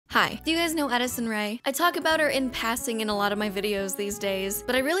Hi, do you guys know Addison Rae? I talk about her in passing in a lot of my videos these days,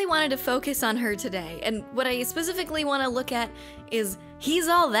 but I really wanted to focus on her today, and what I specifically want to look at is He's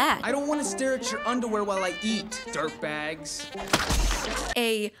All That. I don't want to stare at your underwear while I eat, dirtbags.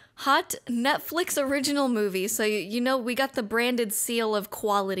 A hot Netflix original movie, so you know we got the branded seal of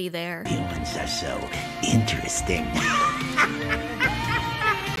quality there. Humans are so interesting.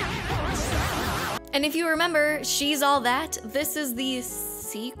 And if you remember, She's All That, this is the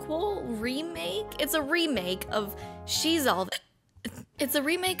sequel? Remake? It's a remake of She's All That. It's a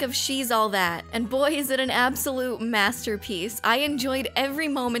remake of She's All That, and boy is it an absolute masterpiece. I enjoyed every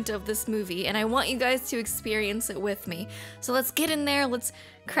moment of this movie, and I want you guys to experience it with me. So let's get in there, let's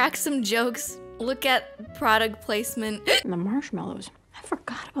crack some jokes, look at product placement. And the marshmallows. I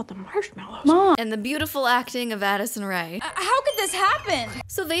forgot about the marshmallows. Mom! And the beautiful acting of Addison Rae. How could this happen?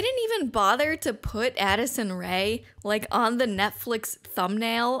 So they didn't even bother to put Addison Rae, like, on the Netflix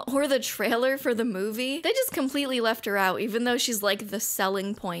thumbnail or the trailer for the movie. They just completely left her out, even though she's, like, the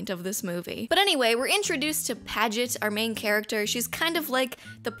selling point of this movie. But anyway, we're introduced to Padgett, our main character. She's kind of like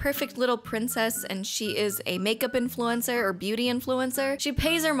the perfect little princess, and she is a makeup influencer or beauty influencer. She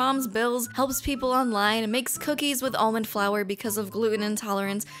pays her mom's bills, helps people online, and makes cookies with almond flour because of gluten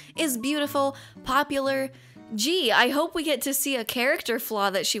intolerance, is beautiful, popular. Gee, I hope we get to see a character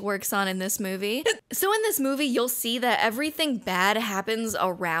flaw that she works on in this movie. So in this movie, you'll see that everything bad happens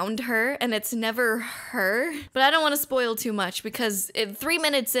around her, and it's never her. But I don't want to spoil too much, because 3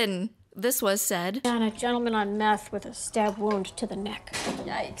 minutes in, this was said. And a gentleman on meth with a stab wound to the neck.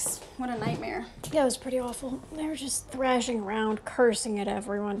 Yikes, what a nightmare. Yeah, it was pretty awful. They were just thrashing around, cursing at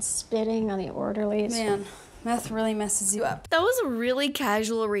everyone, spitting on the orderlies. Man, meth really messes you up. That was a really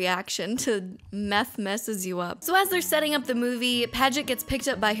casual reaction to meth messes you up. So as they're setting up the movie, Padgett gets picked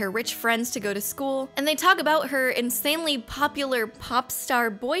up by her rich friends to go to school, and they talk about her insanely popular pop star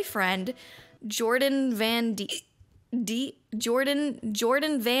boyfriend, Jordan Van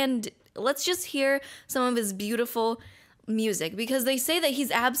Let's just hear some of his beautiful music, because they say that he's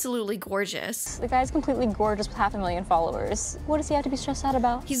absolutely gorgeous. The guy's completely gorgeous with 500,000 followers. What does he have to be stressed out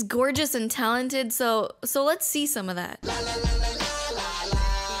about? He's gorgeous and talented, so let's see some of that.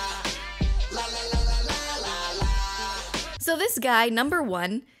 So this guy, number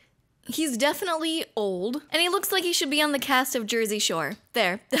one, he's definitely old, and he looks like he should be on the cast of Jersey Shore.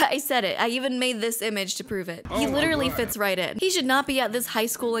 There, I said it. I even made this image to prove it. He literally fits right in. He should not be at this high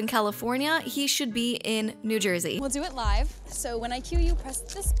school in California. He should be in New Jersey. We'll do it live. So when I cue you, press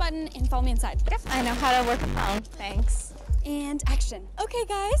this button and follow me inside. Okay? I know how to work the phone, thanks. And action. Okay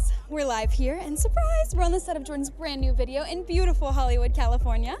guys, we're live here, and surprise, we're on the set of Jordan's brand new video in beautiful Hollywood,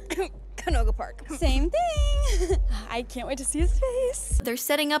 California. Canoga Park. Same thing. I can't wait to see his face. They're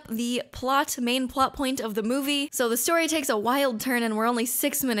setting up the main plot point of the movie, so the story takes a wild turn and we're only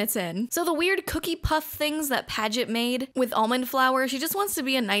 6 minutes in. So the weird cookie puff things that Padgett made with almond flour, she just wants to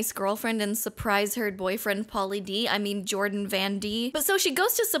be a nice girlfriend and surprise her boyfriend Jordan Van D. But so she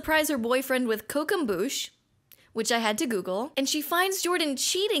goes to surprise her boyfriend with kokombush, which I had to Google, and she finds Jordan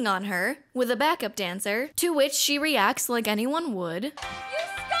cheating on her with a backup dancer, to which she reacts like anyone would. You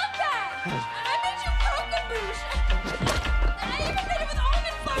scumbag! I made you kokombush! And I even made it with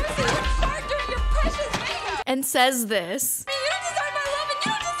almond flour so you would fart during your precious meal! And says this. You don't deserve my love and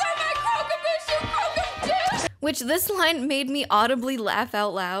you don't deserve my kokombush, you kokom douche! Which this line made me audibly laugh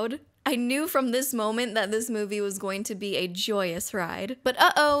out loud. I knew from this moment that this movie was going to be a joyous ride. But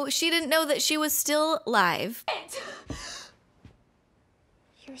uh-oh, she didn't know that she was still live.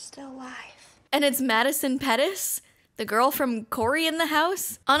 You're still alive. And it's Madison Pettis, the girl from Cory in the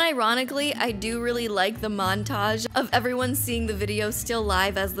House. Unironically, I do really like the montage of everyone seeing the video still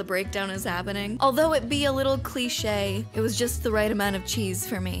live as the breakdown is happening. Although it be a little cliche, it was just the right amount of cheese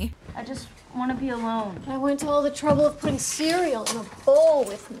for me. I just want to be alone. I went to all the trouble of putting cereal in a bowl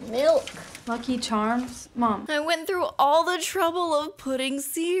with milk. Lucky Charms? Mom. I went through all the trouble of putting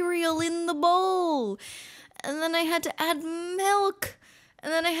cereal in the bowl. And then I had to add milk.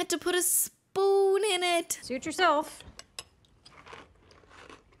 And then I had to put a spoon in it. Suit yourself.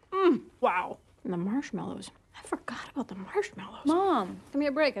 Wow. And the marshmallows. I forgot about the marshmallows. Mom. Give me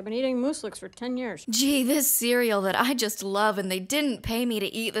a break. I've been eating Moose-Licks for 10 years. Gee, this cereal that I just love, and they didn't pay me to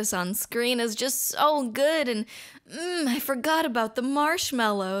eat this on screen, is just so good, and I forgot about the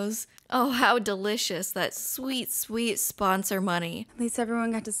marshmallows. Oh, how delicious, that sweet, sweet sponsor money. At least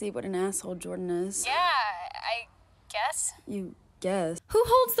everyone got to see what an asshole Jordan is. Yeah, I guess. You guess. Who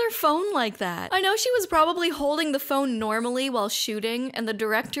holds their phone like that? I know she was probably holding the phone normally while shooting, and the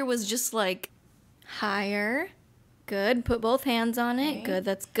director was just like, higher. Good, put both hands on it. Good,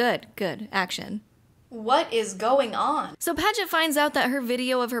 that's good, good. Action. What is going on? So Padgett finds out that her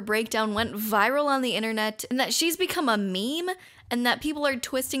video of her breakdown went viral on the internet and that she's become a meme and that people are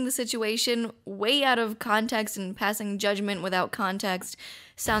twisting the situation way out of context and passing judgment without context.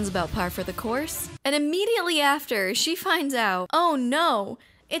 Sounds about par for the course. And immediately after, she finds out, oh no,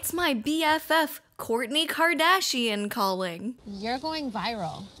 it's my BFF, Kourtney Kardashian calling. You're going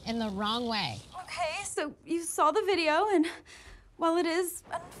viral in the wrong way. Okay, so you saw the video, and while it is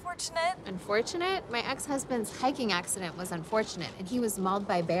unfortunate... Unfortunate? My ex-husband's hiking accident was unfortunate, and he was mauled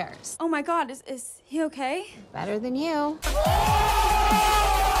by bears. Oh my God, is he okay? Better than you.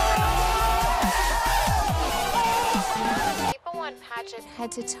 People want Padgett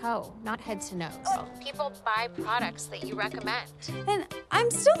head to toe, not head to nose. People buy products that you recommend. And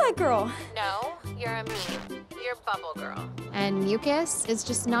I'm still that girl. No, you're a meme. You're Bubble Girl. And mucus is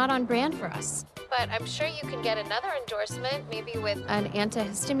just not on brand for us. But I'm sure you can get another endorsement, maybe with an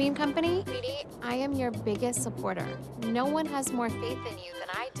antihistamine company. Sweetie, I am your biggest supporter. No one has more faith in you than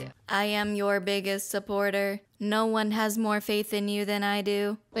I do. I am your biggest supporter. No one has more faith in you than I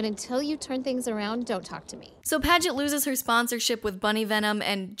do. But until you turn things around, don't talk to me. So Padgett loses her sponsorship with Bunny Venom,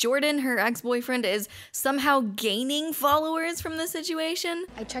 and Jordan, her ex-boyfriend, is somehow gaining followers from the situation.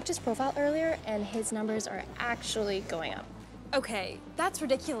 I checked his profile earlier, and his numbers are actually going up. Okay, that's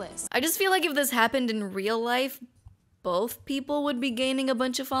ridiculous. I just feel like if this happened in real life, both people would be gaining a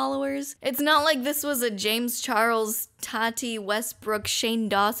bunch of followers. It's not like this was a James Charles, Tati Westbrook, Shane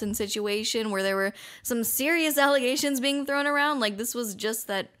Dawson situation where there were some serious allegations being thrown around. Like, this was just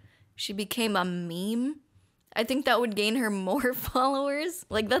that she became a meme. I think that would gain her more followers.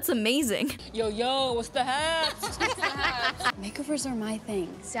 Like, that's amazing. Yo, what's the hat? Makeovers are my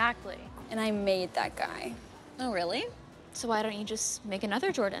thing. Exactly. And I made that guy. Oh, really? So why don't you just make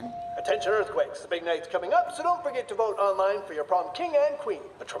another Jordan? Attention Earthquakes, the big night's coming up, so don't forget to vote online for your prom king and queen.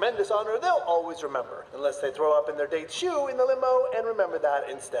 A tremendous honor they'll always remember, unless they throw up in their date's shoe in the limo, and remember that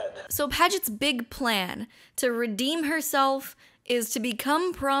instead. So Padgett's big plan to redeem herself is to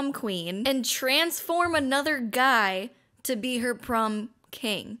become prom queen and transform another guy to be her prom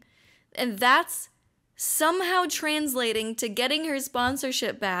king. And that's somehow translating to getting her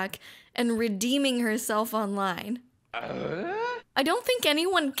sponsorship back and redeeming herself online. I don't think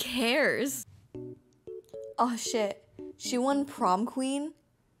anyone cares. Oh shit, she won prom queen?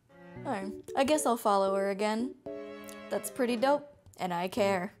 Oh, I guess I'll follow her again. That's pretty dope, and I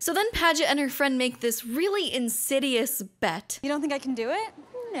care. So then Padgett and her friend make this really insidious bet. You don't think I can do it?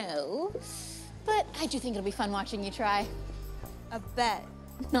 No, but I do think it'll be fun watching you try. A bet.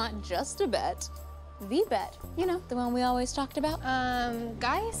 Not just a bet, the bet. You know, the one we always talked about.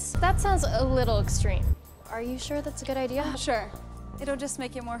 Guys, that sounds a little extreme. Are you sure that's a good idea? Sure. It'll just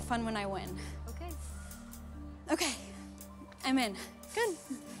make it more fun when I win. Okay, I'm in.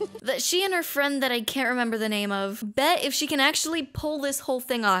 Good. That she and her friend that I can't remember the name of bet if she can actually pull this whole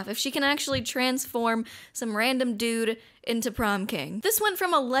thing off, if she can actually transform some random dude into prom king. This went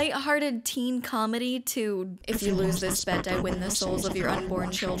from a lighthearted teen comedy to, if you lose this bet, I win the souls of your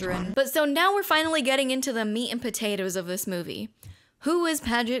unborn children. But so now we're finally getting into the meat and potatoes of this movie. Who is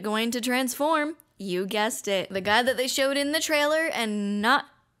Padgett going to transform? You guessed it. The guy that they showed in the trailer, and not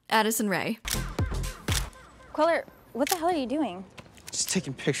Addison Rae. Quiller, what the hell are you doing? Just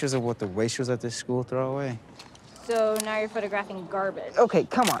taking pictures of what the wastrels at this school throw away. So now you're photographing garbage. Okay,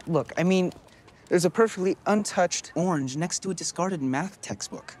 come on, look, I mean, there's a perfectly untouched orange next to a discarded math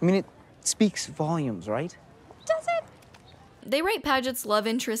textbook. I mean, it speaks volumes, right? Does it? They write Padgett's love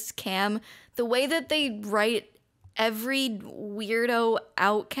interest, Cam, the way that they write every weirdo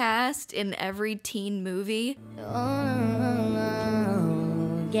outcast in every teen movie. Oh,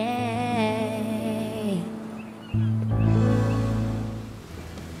 yeah.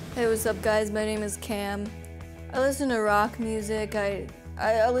 Hey, what's up, guys? My name is Cam. I listen to rock music. I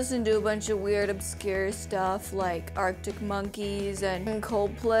listen to a bunch of weird, obscure stuff like Arctic Monkeys and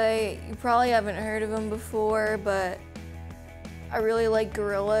Coldplay. You probably haven't heard of them before, but I really like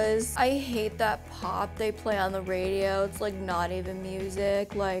Gorillaz. I hate that pop they play on the radio. It's like not even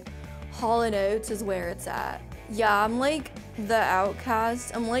music. Like Hall & Oates is where it's at. Yeah, I'm like the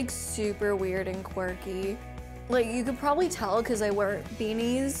outcast. I'm like super weird and quirky. Like you could probably tell because I wear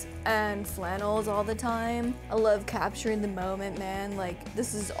beanies and flannels all the time. I love capturing the moment, man. Like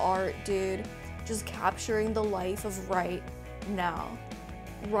this is art, dude. Just capturing the life of right now.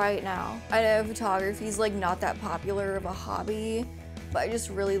 Right now. I know photography is like not that popular of a hobby, but I just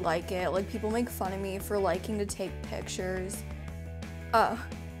really like it. Like people make fun of me for liking to take pictures. Oh,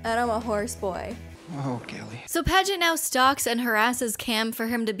 and I'm a horse boy. Oh, Gilly. So Padgett now stalks and harasses Cam for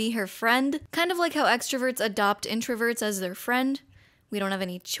him to be her friend, kind of like how extroverts adopt introverts as their friend. We don't have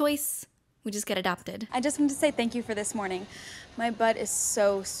any choice. We just get adopted. I just want to say thank you for this morning. My butt is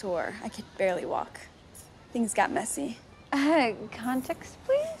so sore. I could barely walk. Things got messy. Context,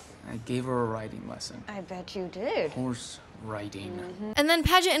 please? I gave her a writing lesson. I bet you did. Horse riding. And then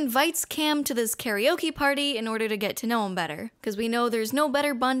Padgett invites Cam to this karaoke party in order to get to know him better. Because we know there's no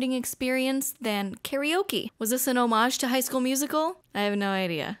better bonding experience than karaoke. Was this an homage to High School Musical? I have no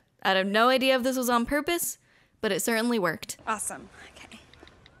idea. I have no idea if this was on purpose, but it certainly worked. Awesome.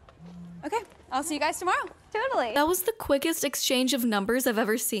 Okay, I'll see you guys tomorrow. Totally. That was the quickest exchange of numbers I've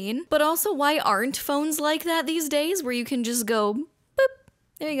ever seen. But also, why aren't phones like that these days, where you can just go, boop,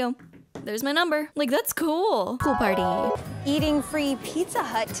 there you go. There's my number. Like, that's cool. Cool party. Eating free Pizza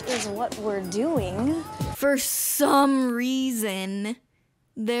Hut is what we're doing. For some reason,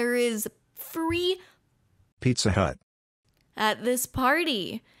 there is free Pizza Hut at this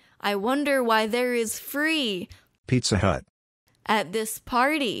party. I wonder why there is free Pizza Hut at this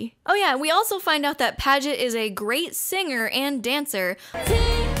party. Oh yeah, we also find out that Padgett is a great singer and dancer.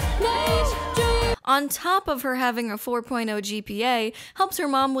 On top of her having a 4.0 GPA, helps her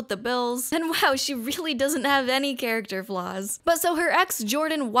mom with the bills, and wow, she really doesn't have any character flaws. But so her ex,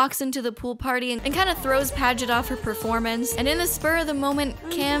 Jordan, walks into the pool party and kind of throws Padgett off her performance, and in the spur of the moment,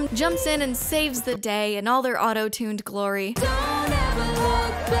 Cam jumps in and saves the day in all their auto-tuned glory.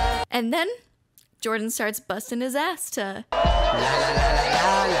 And then, Jordan starts busting his ass to...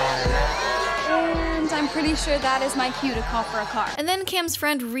 And I'm pretty sure that is my cue to call for a car. And then Cam's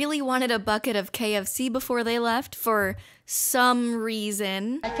friend really wanted a bucket of KFC before they left for some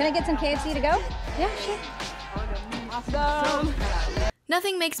reason. Can I get some KFC to go? Yeah, sure. Awesome.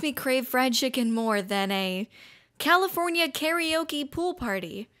 Nothing makes me crave fried chicken more than a California karaoke pool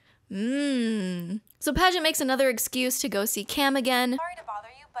party. So Padgett makes another excuse to go see Cam again. Sorry to bother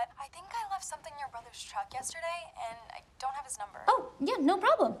you, but I think I left something in your brother's truck yesterday, and I don't have his number. Oh, yeah, no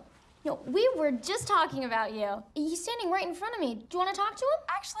problem. No, we were just talking about you. He's standing right in front of me. Do you want to talk to him?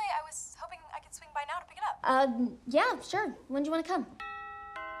 Actually, I was hoping I could swing by now to pick it up. Yeah, sure. When do you want to come?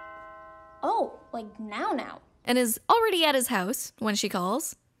 Oh, like now. And is already at his house when she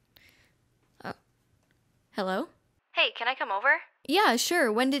calls. Hello? Hey, can I come over? Yeah,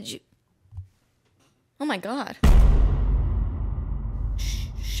 sure. When did you... Oh my god.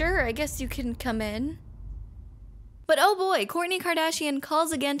 Sure, I guess you can come in. But oh boy, Kourtney Kardashian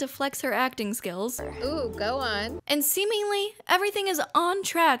calls again to flex her acting skills. Ooh, go on. And seemingly, everything is on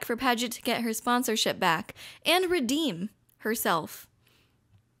track for Padgett to get her sponsorship back and redeem herself.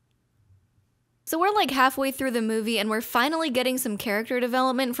 So we're like halfway through the movie and we're finally getting some character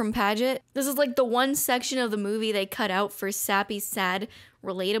development from Padgett. This is like the one section of the movie they cut out for sappy, sad,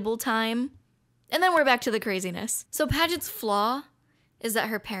 relatable time. And then we're back to the craziness. So Padgett's flaw is that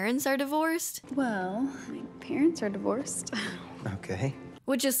her parents are divorced. Well, my parents are divorced. Okay.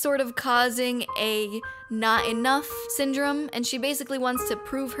 Which is sort of causing a not enough syndrome, and she basically wants to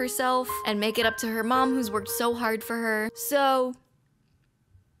prove herself and make it up to her mom who's worked so hard for her. So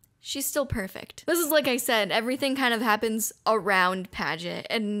she's still perfect. This is like I said, everything kind of happens around Padgett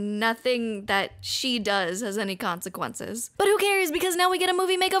and nothing that she does has any consequences. But who cares, because now we get a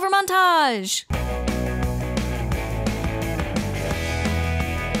movie makeover montage!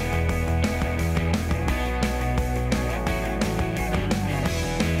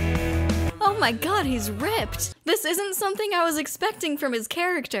 Oh my god, he's ripped. This isn't something I was expecting from his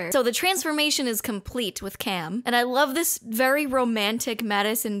character. So the transformation is complete with Cam, and I love this very romantic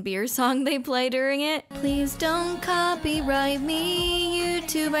Madison beer song they play during it. Please don't copyright me,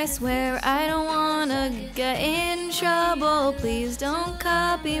 YouTube, I swear I don't wanna get in trouble. Please don't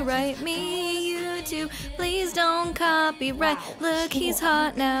copyright me, YouTube, please don't copyright. Look, he's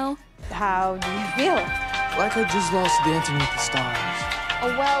hot now. How do you feel? Like I just lost Dancing with the Stars. Oh,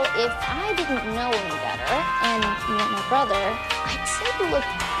 well, if I didn't know any better, and you weren't my brother, I'd say you look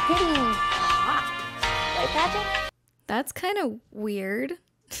pretty hot. Right, Padgett? That's kind of weird.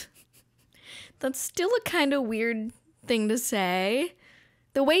 That's still a kind of weird thing to say.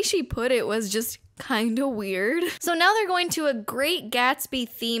 The way she put it was just kind of weird. So now they're going to a Great Gatsby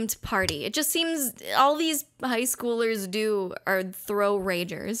themed party. It just seems all these high schoolers do are throw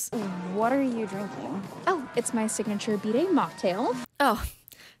ragers. What are you drinking? Oh, it's my signature B-Day mocktail. Oh,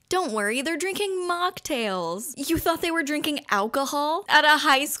 don't worry, they're drinking mocktails. You thought they were drinking alcohol at a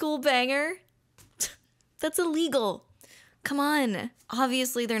high school banger? That's illegal. Come on.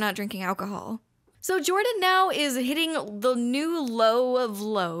 Obviously, they're not drinking alcohol. So Jordan now is hitting the new low of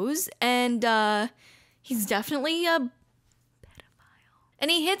lows, and he's definitely a pedophile.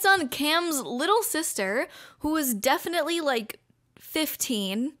 And he hits on Cam's little sister, who is definitely like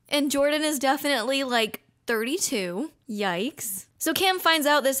 15, and Jordan is definitely like 32. Yikes. So Cam finds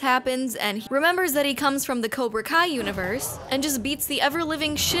out this happens and he remembers that he comes from the Cobra Kai universe and just beats the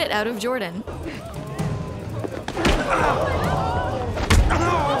ever-living shit out of Jordan. What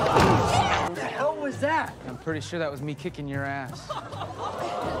the hell was that? I'm pretty sure that was me kicking your ass.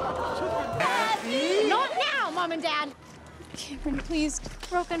 Not now, Mom and Dad. Cameron, please.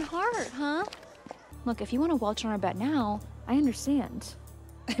 Broken heart, huh? Look, if you want to welch on our bet now, I understand.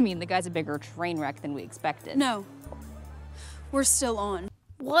 I mean, the guy's a bigger train wreck than we expected. No. We're still on.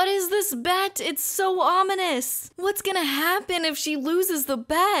 What is this bet? It's so ominous. What's gonna happen if she loses the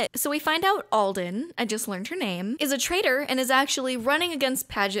bet? So we find out Alden, I just learned her name, is a traitor and is actually running against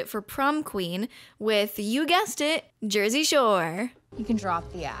Padgett for prom queen with, you guessed it, Jersey Shore. You can drop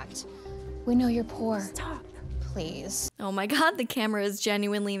the act. We know you're poor. Stop. Please. Oh my god, the camera is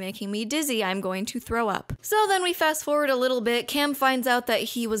genuinely making me dizzy. I'm going to throw up. So then we fast forward a little bit. Cam finds out that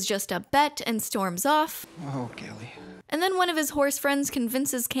he was just a bet and storms off. Oh, Gilly. And then one of his horse friends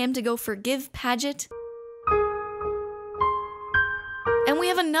convinces Cam to go forgive Padgett. And we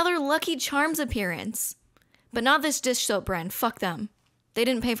have another Lucky Charms appearance. But not this dish soap brand, fuck them. They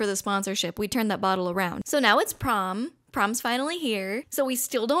didn't pay for the sponsorship, we turned that bottle around. So now it's prom. Prom's finally here, so we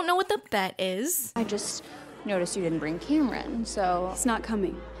still don't know what the bet is. I just noticed you didn't bring Cameron, so... It's not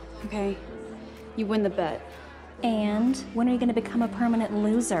coming, okay? You win the bet. And when are you gonna become a permanent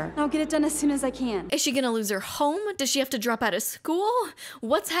loser? I'll get it done as soon as I can. Is she gonna lose her home? Does she have to drop out of school?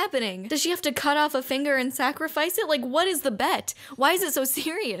 What's happening? Does she have to cut off a finger and sacrifice it? Like, what is the bet? Why is it so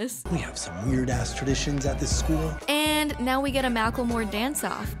serious? We have some weird-ass traditions at this school. And now we get a Macklemore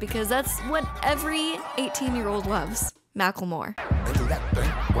dance-off, because that's what every 18-year-old loves. Macklemore.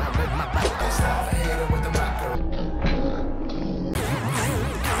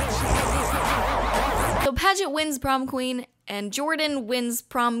 So Padgett wins prom queen and Jordan wins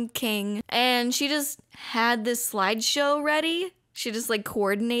prom king, and she just had this slideshow ready. She just like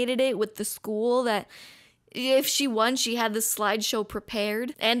coordinated it with the school that if she won, she had this slideshow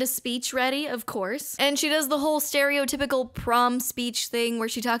prepared and a speech ready, of course. And she does the whole stereotypical prom speech thing where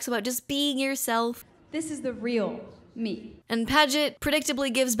she talks about just being yourself. This is the real me. And Padgett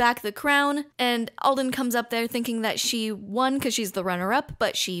predictably gives back the crown, and Alden comes up there thinking that she won because she's the runner-up,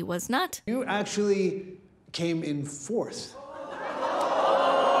 but she was not. You actually came in fourth. No,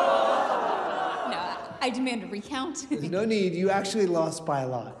 I demand a recount. There's no need. You actually lost by a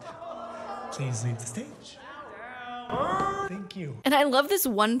lot. Please leave the stage. Thank you. And I love this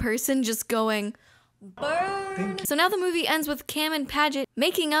one person just going, burn. So now the movie ends with Cam and Padgett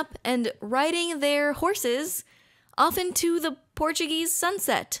making up and riding their horses off into the Portuguese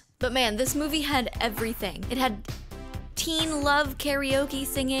sunset. But man, this movie had everything. It had teen love karaoke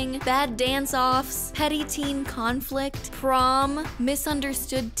singing, bad dance-offs, petty teen conflict, prom,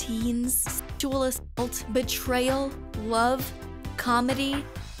 misunderstood teens, sexual assault, betrayal, love, comedy,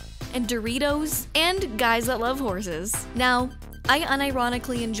 and Doritos, and guys that love horses. Now, I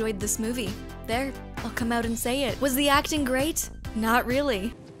unironically enjoyed this movie. There, I'll come out and say it. Was the acting great? Not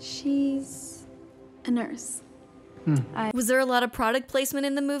really. She's a nurse. Was there a lot of product placement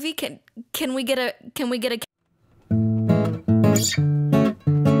in the movie? Can we get a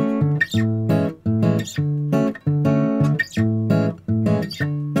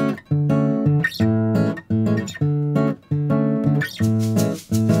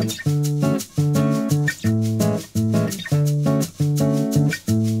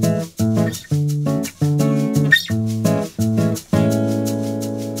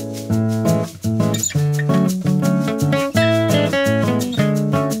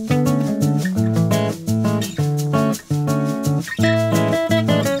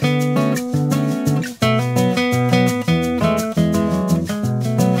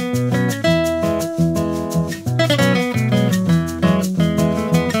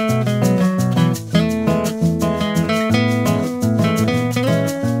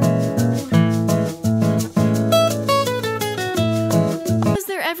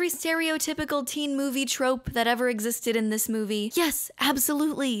stereotypical teen movie trope that ever existed in this movie? Yes,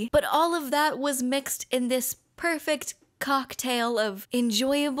 absolutely. But all of that was mixed in this perfect cocktail of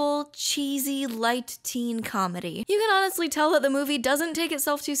enjoyable, cheesy, light teen comedy. You can honestly tell that the movie doesn't take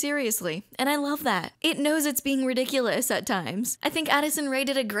itself too seriously, and I love that. It knows it's being ridiculous at times. I think Addison Rae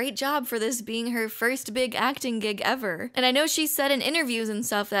did a great job for this being her first big acting gig ever. And I know she said in interviews and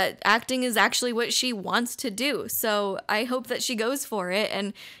stuff that acting is actually what she wants to do, so I hope that she goes for it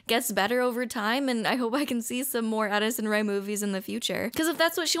and gets better over time, and I hope I can see some more Addison Rae movies in the future. Because if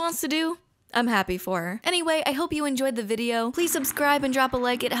that's what she wants to do, I'm happy for her. Anyway, I hope you enjoyed the video. Please subscribe and drop a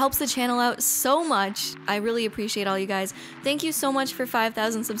like. It helps the channel out so much. I really appreciate all you guys. Thank you so much for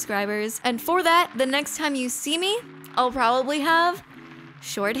 5,000 subscribers. And for that, the next time you see me, I'll probably have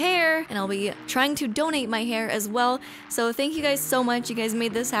short hair, and I'll be trying to donate my hair as well. So thank you guys so much. You guys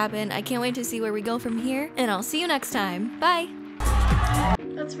made this happen. I can't wait to see where we go from here, and I'll see you next time. Bye.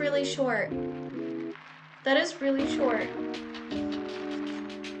 That's really short. That is really short.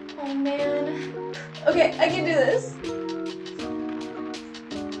 Oh man. Okay, I can do this.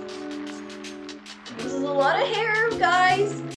 This is a lot of hair, guys.